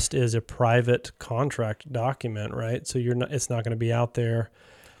trust is a private contract document, right? So it's not going to be out there.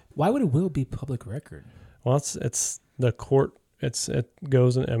 Why would a will be public record? Well, it's the court. It's in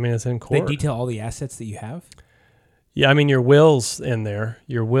court. They detail all the assets that you have, Yeah, I mean, your will's in there.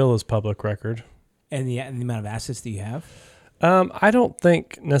 Your will is public record. and the amount of assets that you have. I don't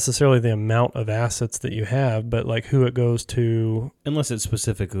think necessarily the amount of assets that you have, but like who it goes to. Unless it's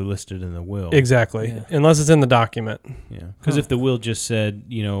specifically listed in the will. Exactly. Yeah. Unless it's in the document. Yeah. Because if the will just said,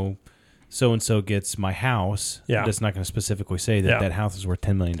 so-and-so gets my house, Yeah. that's not going to specifically say that Yeah. that house is worth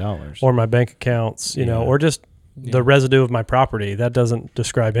 $10 million. Or my bank accounts, Yeah. or just the residue of my property. That doesn't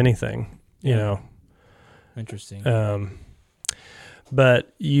describe anything, Interesting.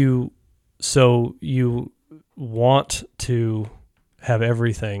 But you want to have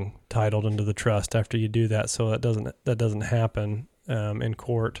everything titled into the trust after you do that, so that doesn't happen in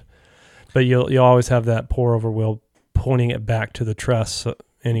court. But you'll always have that pour over will pointing it back to the trust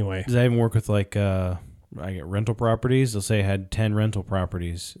anyway. Does that even work with I get rental properties. They'll say I had 10 rental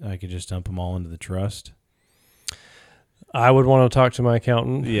properties. I could just dump them all into the trust. I would want to talk to my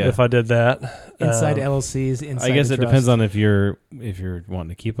accountant if I did that. Inside LLCs, inside I guess the it trust. depends on if you're wanting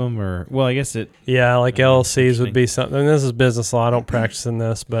to keep them or, well, I guess it. Yeah, like LLCs would be interesting. something. And this is business law. I don't practice in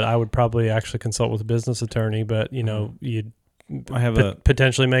this, but I would probably actually consult with a business attorney. But you'd I have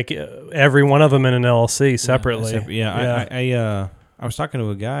potentially make every one of them in an LLC separately. I was talking to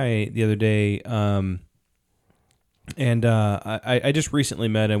a guy the other day, and I just recently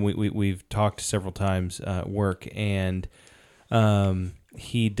met him. We've talked several times at work, and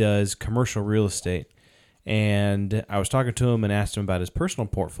he does commercial real estate. And I was talking to him and asked him about his personal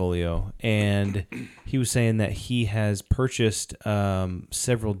portfolio, and he was saying that he has purchased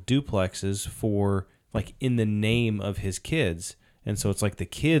several duplexes for like in the name of his kids, and so it's like the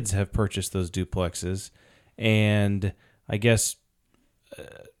kids have purchased those duplexes, and I guess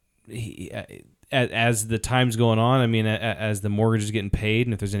as the time's going on, I mean, as the mortgage is getting paid,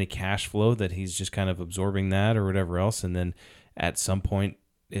 and if there's any cash flow, that he's just kind of absorbing that or whatever else, and then at some point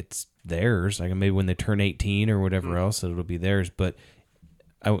it's theirs. Like maybe when they turn 18 or whatever else, it'll be theirs. But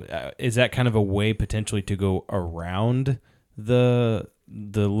is that kind of a way potentially to go around the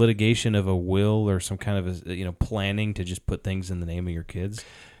litigation of a will or some kind of planning to just put things in the name of your kids?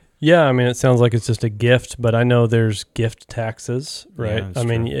 Yeah, I mean, it sounds like it's just a gift, but I know there's gift taxes, right? Yeah, I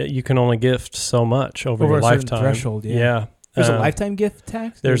mean, you can only gift so much over your a certain lifetime. threshold, yeah. There's a lifetime gift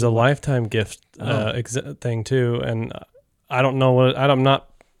tax? There's a lifetime gift thing too, and I don't know I'm not,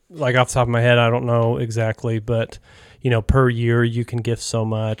 like off the top of my head, I don't know exactly, but, per year you can gift so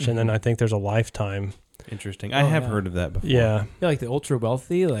much, and then I think there's a lifetime. Interesting. I have heard of that before. Yeah. Like the ultra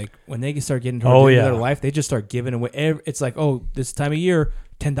wealthy, like when they start getting towards the end of their life, they just start giving away. It's like, this time of year,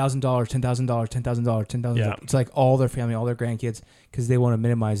 $10,000, $10,000, $10,000, $10,000. Yeah. It's like all their family, all their grandkids, because they want to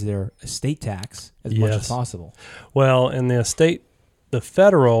minimize their estate tax as much as possible. Well, and the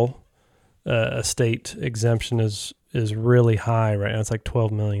federal estate exemption is really high right now. It's like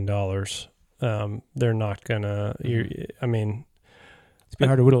 $12 million. They're not gonna. I mean. It's been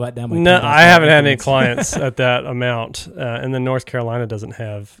hard to whittle that down. No, I haven't had any clients at that amount. And then North Carolina doesn't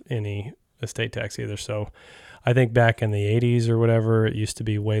have any estate tax either. So I think back in the 80s or whatever, it used to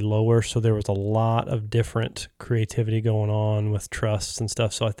be way lower. So there was a lot of different creativity going on with trusts and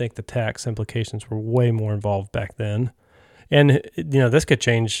stuff. So I think the tax implications were way more involved back then. And, this could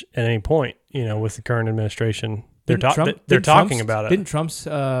change at any point, with the current administration. They're talking about it. Didn't Trump's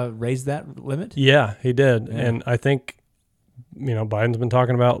raise that limit? Yeah, he did. Yeah. And I think, Biden's been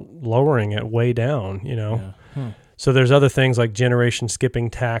talking about lowering it way down, Yeah. So there's other things like generation skipping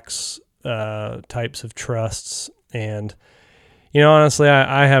tax types of trusts. And, honestly,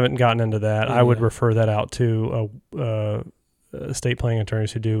 I haven't gotten into that. I would refer that out to estate planning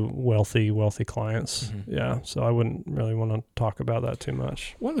attorneys who do wealthy clients. Mm-hmm. Yeah. So I wouldn't really want to talk about that too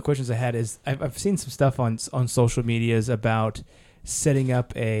much. One of the questions I had is I've seen some stuff on social medias about setting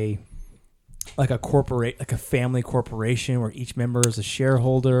up a family corporation where each member is a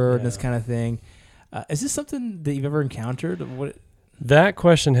shareholder and this kind of thing. Is this something that you've ever encountered? That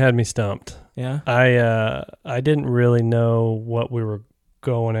question had me stumped. Yeah. I didn't really know what we were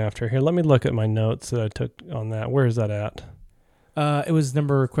going after here. Let me look at my notes that I took on that. Where is that at? It was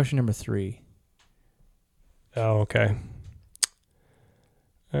question number 3. Oh, okay.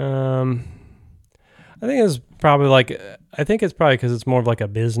 I think it's probably because it's more of like a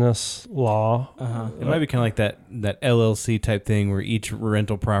business law. It might be kind of like that LLC type thing where each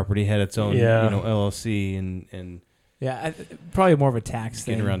rental property had its own, LLC and probably more of a tax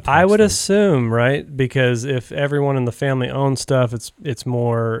thing. Around tax I would things. assume, right? Because if everyone in the family owns stuff, it's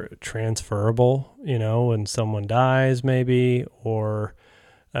more transferable, when someone dies maybe, or,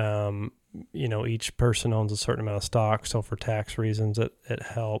 each person owns a certain amount of stock. So for tax reasons, it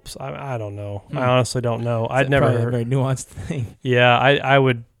helps. I don't know. I honestly don't know. I'd never probably heard. a very nuanced thing. Yeah, I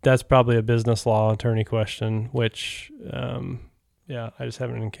would. That's probably a business law attorney question, which, I just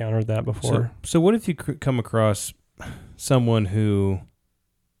haven't encountered that before. So what if you come across someone who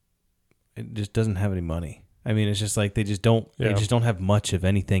just doesn't have any money? I mean, it's just like they just don't have much of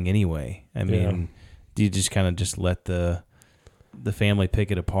anything anyway. I mean, do you just kind of just let the family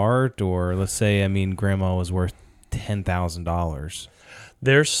pick it apart? Or let's say, grandma was worth $10,000.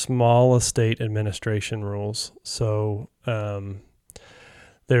 There's small estate administration rules. So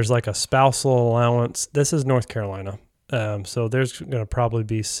there's like a spousal allowance. This is North Carolina. So there's going to probably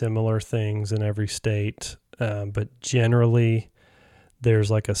be similar things in every state. But generally,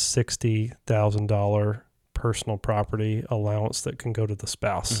 there's like a $60,000 personal property allowance that can go to the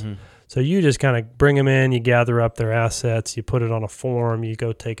spouse. Mm-hmm. So you just kind of bring them in, you gather up their assets, you put it on a form, you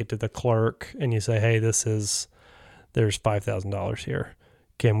go take it to the clerk, and you say, hey, there's $5,000 here.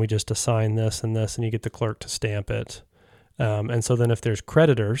 Can we just assign this and this? And you get the clerk to stamp it. And so then if there's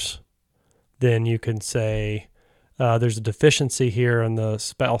creditors, then you can say, there's a deficiency here in the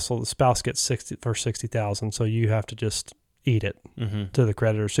spouse, so the spouse gets $60,000, so you have to just eat it to the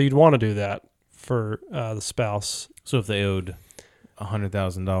creditor. So you'd want to do that for the spouse. So if they owed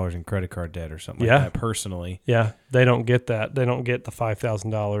 $100,000 in credit card debt or something like that personally. Yeah, they don't get that. They don't get the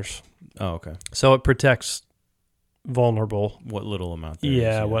 $5,000. Oh, okay. So it protects vulnerable. What little amount there is.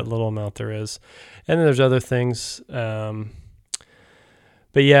 Yeah, what little amount there is. And then there's other things.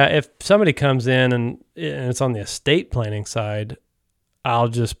 But yeah, if somebody comes in and it's on the estate planning side, I'll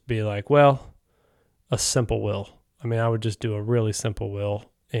just be like, well, a simple will. I mean, I would just do a really simple will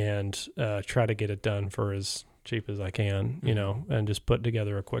and try to get it done for as cheap as I can, you know, and just put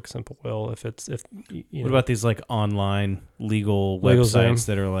together a quick, simple will. What about these like online legal websites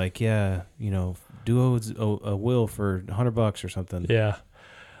that are like, yeah, you know, do a will for $100 or something? Yeah.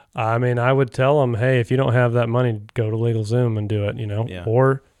 I mean, I would tell them, hey, if you don't have that money, go to LegalZoom and do it, you know,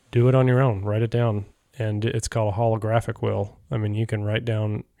 or do it on your own, write it down. And it's called a holographic will. I mean, you can write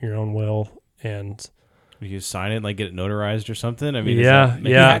down your own will and you sign it, like get it notarized or something. I mean, Do you have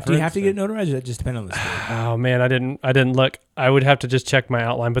to get it notarized? Or that just depend on the state? Oh man, I didn't look. I would have to just check my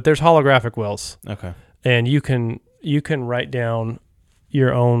outline, but there's holographic wills. Okay. And you can write down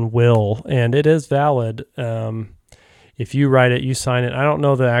your own will, and it is valid. If you write it, you sign it. I don't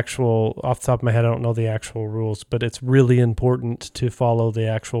know the actual, off the top of my head, I don't know the actual rules, but it's really important to follow the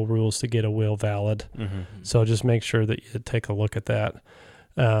actual rules to get a will valid. Mm-hmm. So just make sure that you take a look at that.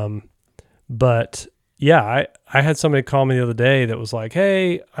 But yeah, I had somebody call me the other day that was like,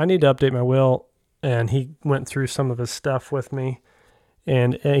 hey, I need to update my will. And he went through some of his stuff with me,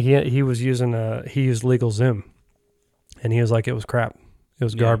 and he used LegalZoom, and he was like, it was crap. It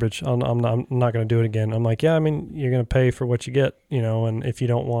was garbage. I'm not going to do it again. I'm like, yeah, I mean, you're going to pay for what you get, you know, and if you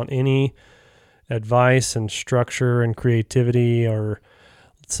don't want any advice and structure and creativity or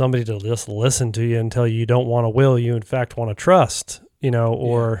somebody to just listen to you and tell you don't want a will, you in fact want to trust, you know,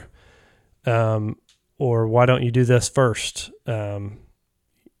 or why don't you do this first? You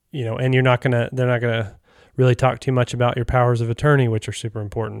know, and they're not going to really talk too much about your powers of attorney, which are super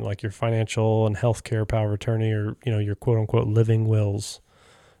important, like your financial and healthcare power of attorney, or, you know, your quote unquote living wills.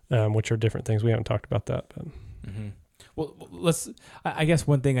 Which are different things. We haven't talked about that. But. Mm-hmm. Well, I guess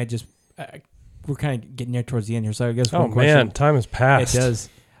one thing we're kind of getting near towards the end here. So I guess one question. Man, time has passed. It does.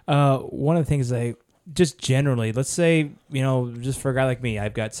 One of the things just generally, let's say, you know, just for a guy like me,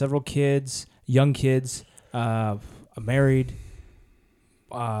 I've got several kids, young kids, I'm married,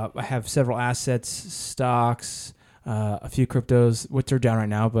 I have several assets, stocks, a few cryptos, which are down right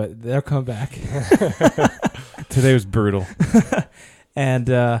now, but they'll come back. Today was brutal.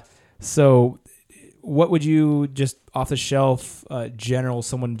 And so what would you, just off the shelf,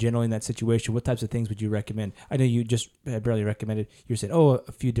 someone generally in that situation, what types of things would you recommend? I know you just barely recommended, you said,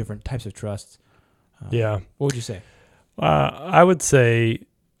 a few different types of trusts. What would you say? I would say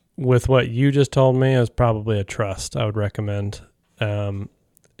with what you just told me is probably a trust I would recommend. And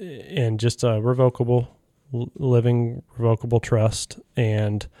just a living revocable trust.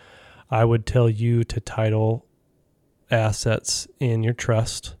 And I would tell you to title assets in your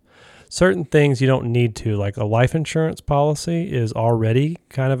trust. Certain things you don't need to, like a life insurance policy is already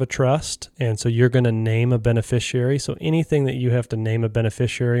kind of a trust, and so you're going to name a beneficiary. So anything that you have to name a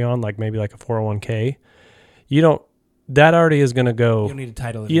beneficiary on, like maybe like a 401k, that already is going to go. You don't need to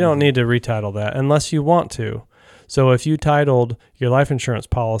title it. You don't need to retitle that unless you want to. So if you titled your life insurance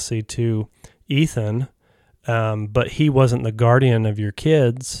policy to Ethan, but he wasn't the guardian of your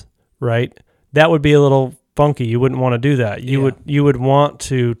kids, right? That would be a little funky. You wouldn't want to do that. You would want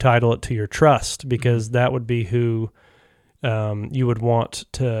to title it to your trust, because that would be who you would want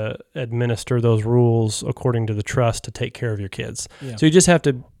to administer those rules according to the trust to take care of your kids. Yeah. So you just have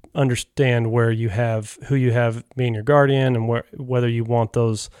to understand who you have being your guardian, and whether you want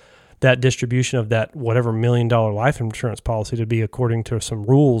that distribution of that whatever $1 million life insurance policy to be according to some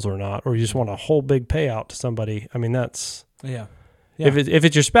rules or not, or you just want a whole big payout to somebody. I mean, that's Yeah. If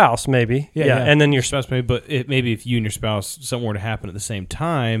it's your spouse, maybe. Yeah. And then your spouse, maybe. But maybe if you and your spouse, something were to happen at the same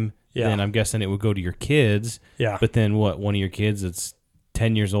time, then I'm guessing it would go to your kids. Yeah. But then one of your kids that's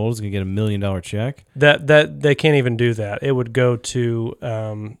 10 years old is going to get $1 million check? That they can't even do that. It would go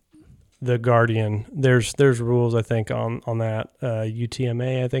to the guardian. There's rules, I think, on that.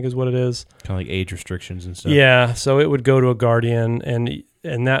 UTMA, I think is what it is. Kind of like age restrictions and stuff. Yeah. So it would go to a guardian, and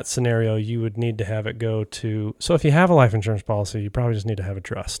in that scenario, you would need to have it go to, so if you have a life insurance policy, you probably just need to have a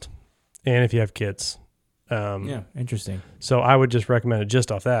trust. And if you have kids. Yeah, interesting. So I would just recommend it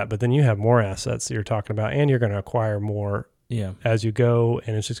just off that, but then you have more assets that you're talking about, and you're going to acquire more as you go,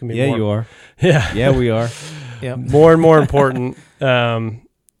 and it's just going to be more. You are. Yeah. Yeah, we are. Yeah. More and more important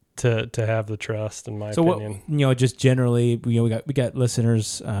to have the trust, in my opinion. What, just generally, we got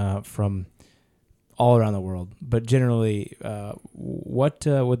listeners from all around the world, but generally, what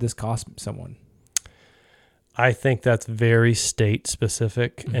would this cost someone? I think that's very state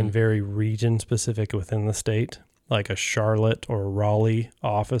specific and very region specific within the state. Like a Charlotte or Raleigh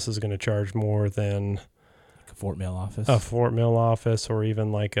office is going to charge more than a Fort Mill office. A Fort Mill office, or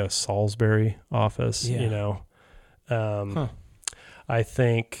even like a Salisbury office, I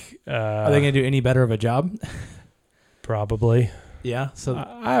think are they going to do any better of a job? Probably. Yeah. So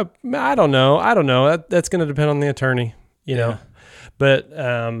I don't know. That's going to depend on the attorney, you know. But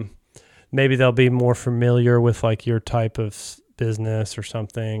maybe they'll be more familiar with like your type of business or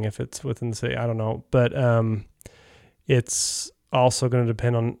something if it's within the city. I don't know. But it's also going to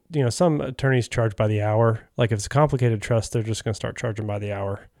depend on, some attorneys charge by the hour. Like if it's a complicated trust, they're just going to start charging by the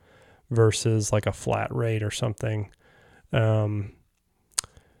hour versus like a flat rate or something. Do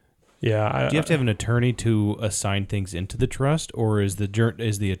you have to have an attorney to assign things into the trust, or is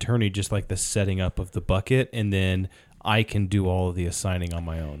the attorney just like the setting up of the bucket, and then I can do all of the assigning on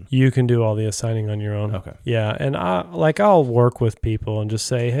my own? You can do all the assigning on your own. Okay. Yeah, and I'll work with people and just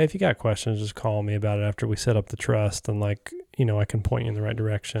say, hey, if you got questions, just call me about it after we set up the trust, and I can point you in the right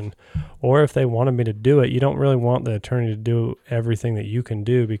direction. Or if they wanted me to do it, you don't really want the attorney to do everything that you can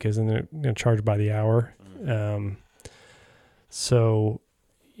do, because then they're going to charge by the hour.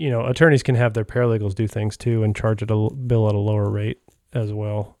 Attorneys can have their paralegals do things too and charge bill at a lower rate as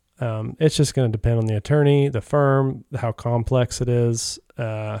well. It's just going to depend on the attorney, the firm, how complex it is,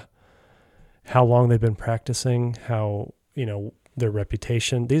 how long they've been practicing, how, their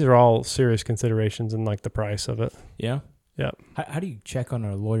reputation. These are all serious considerations in like the price of it. Yeah. Yeah. How do you check on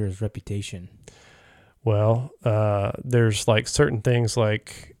a lawyer's reputation? Well, there's like certain things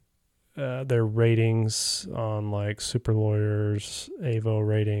like their ratings on like Super Lawyers, AVO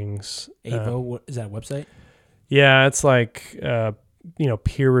ratings. AVO, what is that a website? Yeah, it's like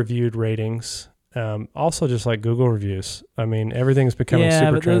peer-reviewed ratings. Also just like Google reviews. I mean, everything's becoming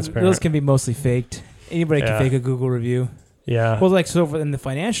super transparent. Those can be mostly faked. Anybody can fake a Google review. Yeah. Well, in the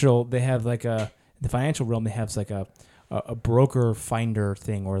financial, they have in the financial realm, they have like a broker finder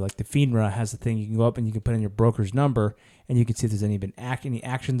thing, or like the FINRA has a thing. You can go up and you can put in your broker's number, and you can see if there's any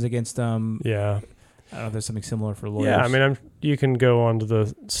actions against them. Yeah. I don't know if there's something similar for lawyers. Yeah, I mean, you can go onto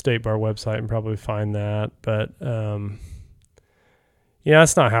the State Bar website and probably find that, but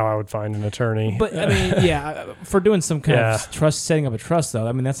that's not how I would find an attorney. But I mean, for doing some kind of trust, setting up a trust, though.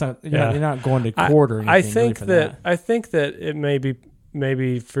 I mean, that's not you're not going to court or anything. I think that it may be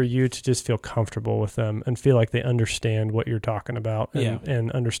maybe for you to just feel comfortable with them and feel like they understand what you're talking about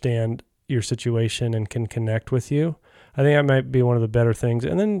and understand your situation and can connect with you. I think that might be one of the better things.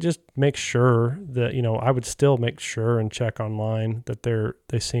 And then just make sure that, I would still make sure and check online that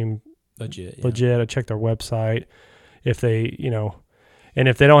they seem legit. I check their website. If they, and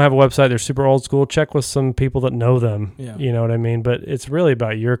if they don't have a website, they're super old school, check with some people that know them. Yeah. You know what I mean? But it's really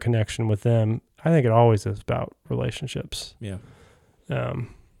about your connection with them. I think it always is about relationships. Yeah.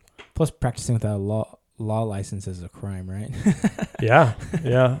 Plus, practicing without a law license is a crime, right? Yeah.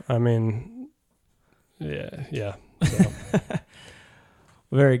 I mean, yeah. So.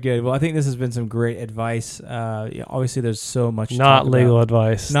 Very good. Well, I think this has been some great advice. Obviously, there's so much. Not legal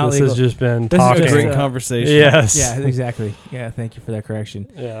advice. This has just been talking. This is a great conversation. Yes. Yeah. Exactly. Yeah. Thank you for that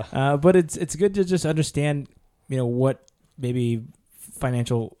correction. Yeah. But it's good to just understand, what maybe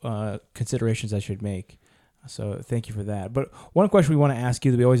financial considerations I should make. So thank you for that. But one question we want to ask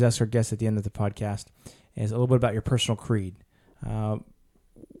you that we always ask our guests at the end of the podcast is a little bit about your personal creed.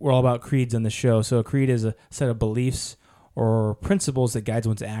 We're all about creeds on the show. So a creed is a set of beliefs or principles that guides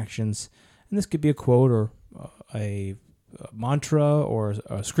one's actions. And this could be a quote or a mantra or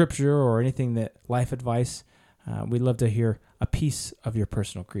a scripture or anything that life advice. We'd love to hear a piece of your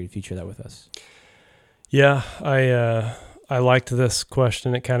personal creed if you share that with us. Yeah, I liked this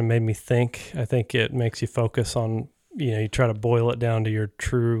question. It kind of made me think. I think it makes you focus on, you try to boil it down to your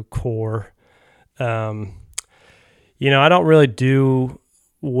true core. I don't really do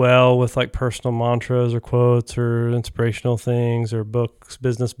well with like personal mantras or quotes or inspirational things or books,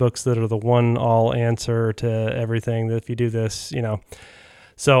 business books that are the one all answer to everything, that if you do this,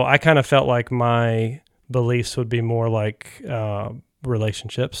 So I kind of felt like my beliefs would be more like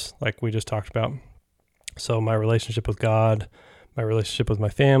relationships, like we just talked about. So my relationship with God, my relationship with my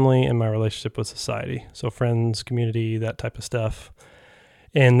family, and my relationship with society. So friends, community, that type of stuff,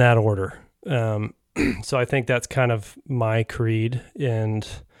 in that order. So I think that's kind of my creed, and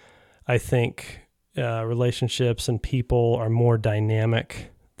I think relationships and people are more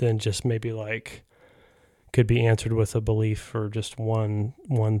dynamic than just maybe like could be answered with a belief or just one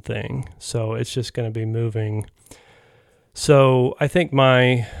thing. So it's just going to be moving. So I think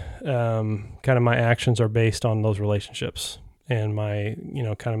my kind of my actions are based on those relationships and my,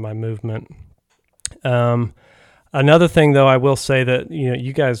 kind of my movement. Another thing, though, I will say that,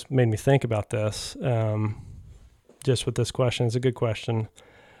 you guys made me think about this just with this question. It's a good question.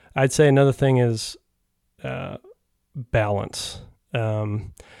 I'd say another thing is balance.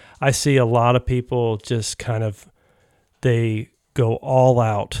 I see a lot of people just kind of, they go all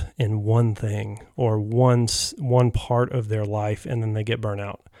out in one thing or one part of their life, and then they get burnt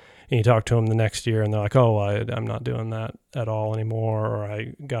out. And you talk to them the next year and they're like, oh, I'm not doing that at all anymore, or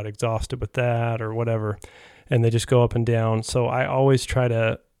I got exhausted with that or whatever. And they just go up and down. So I always try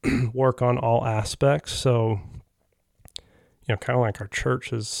to work on all aspects. So, kind of like our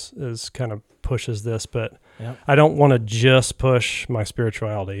church is kind of pushes this, but yep. I don't want to just push my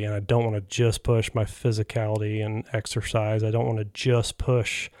spirituality, and I don't want to just push my physicality and exercise. I don't want to just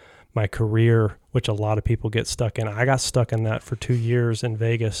push my career, which a lot of people get stuck in. I got stuck in that for 3 years in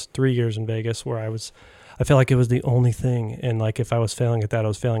Vegas, where I felt like it was the only thing. And like, if I was failing at that, I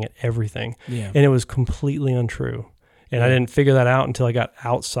was failing at everything. Yeah. And it was completely untrue. And I didn't figure that out until I got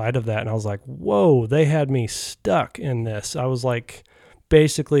outside of that. And I was like, whoa, they had me stuck in this. I was like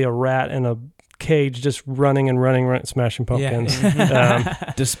basically a rat in a cage, just running, smashing pumpkins.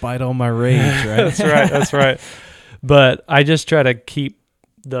 Yeah. Despite all my rage, right? That's right. But I just try to keep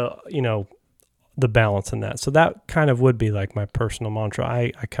the balance in that. So that kind of would be like my personal mantra.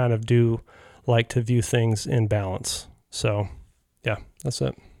 I kind of do like to view things in balance. So yeah, that's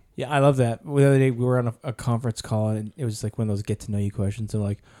it. Yeah, I love that. The other day we were on a conference call, and it was like one of those get-to-know-you questions. They're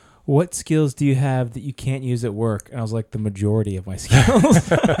like, what skills do you have that you can't use at work? And I was like, the majority of my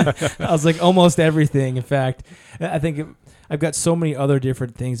skills. I was like, almost everything. In fact, I think I've got so many other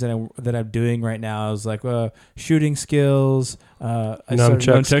different things that I'm doing right now. I was like, shooting skills,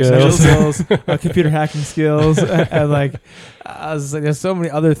 nunchuck skills, computer hacking skills. And like, I was like, there's so many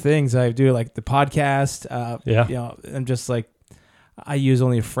other things I do, like the podcast. I'm just like, I use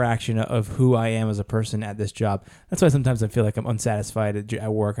only a fraction of who I am as a person at this job. That's why sometimes I feel like I'm unsatisfied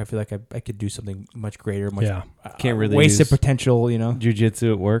at work. I feel like I could do something much greater, can't really wasted potential,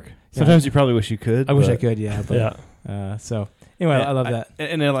 Jiu-jitsu at work. Sometimes you probably wish you could. I wish I could, yeah. But, so anyway, I love that.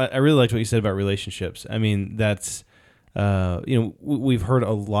 And I really liked what you said about relationships. I mean, that's, we've heard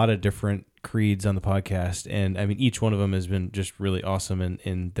a lot of different creeds on the podcast, and I mean, each one of them has been just really awesome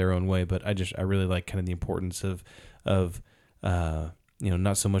in their own way. But I really like kind of the importance of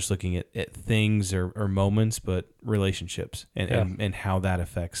not so much looking at things or moments, but relationships and how that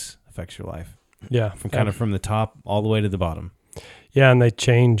affects your life. Yeah. From the top all the way to the bottom. Yeah. And they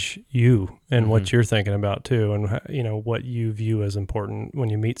change you and what you're thinking about too. And, what you view as important when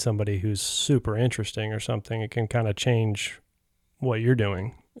you meet somebody who's super interesting or something, it can kind of change what you're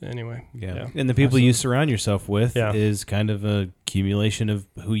doing anyway. Yeah. And the people you surround yourself with is kind of a accumulation of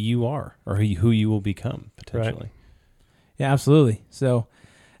who you are or who you will become potentially. Right. Yeah, absolutely. So,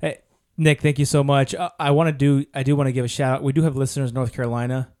 hey, Nick, thank you so much. I do want to give a shout out. We do have listeners in North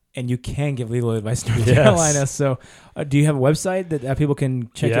Carolina, and you can give legal advice in North Carolina. So, do you have a website that people can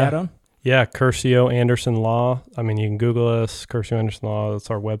check out on? Yeah, Curcio Anderson Law. I mean, you can Google us, Curcio Anderson Law.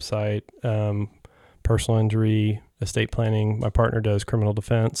 That's our website. Personal injury, estate planning. My partner does criminal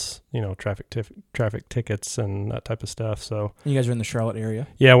defense, traffic tickets and that type of stuff. So you guys are in the Charlotte area?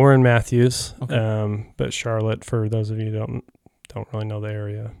 Yeah, we're in Matthews. Okay. But Charlotte, for those of you who don't really know the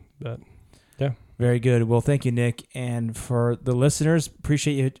area, but yeah. Very good. Well, thank you, Nick. And for the listeners,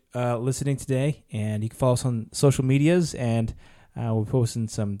 appreciate you listening today. And you can follow us on social medias, and we're posting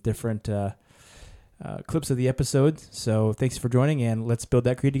some different clips of the episode. So thanks for joining, and let's build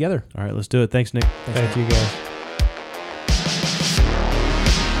that creed together. All right, let's do it. Thanks, Nick. Thank you, guys.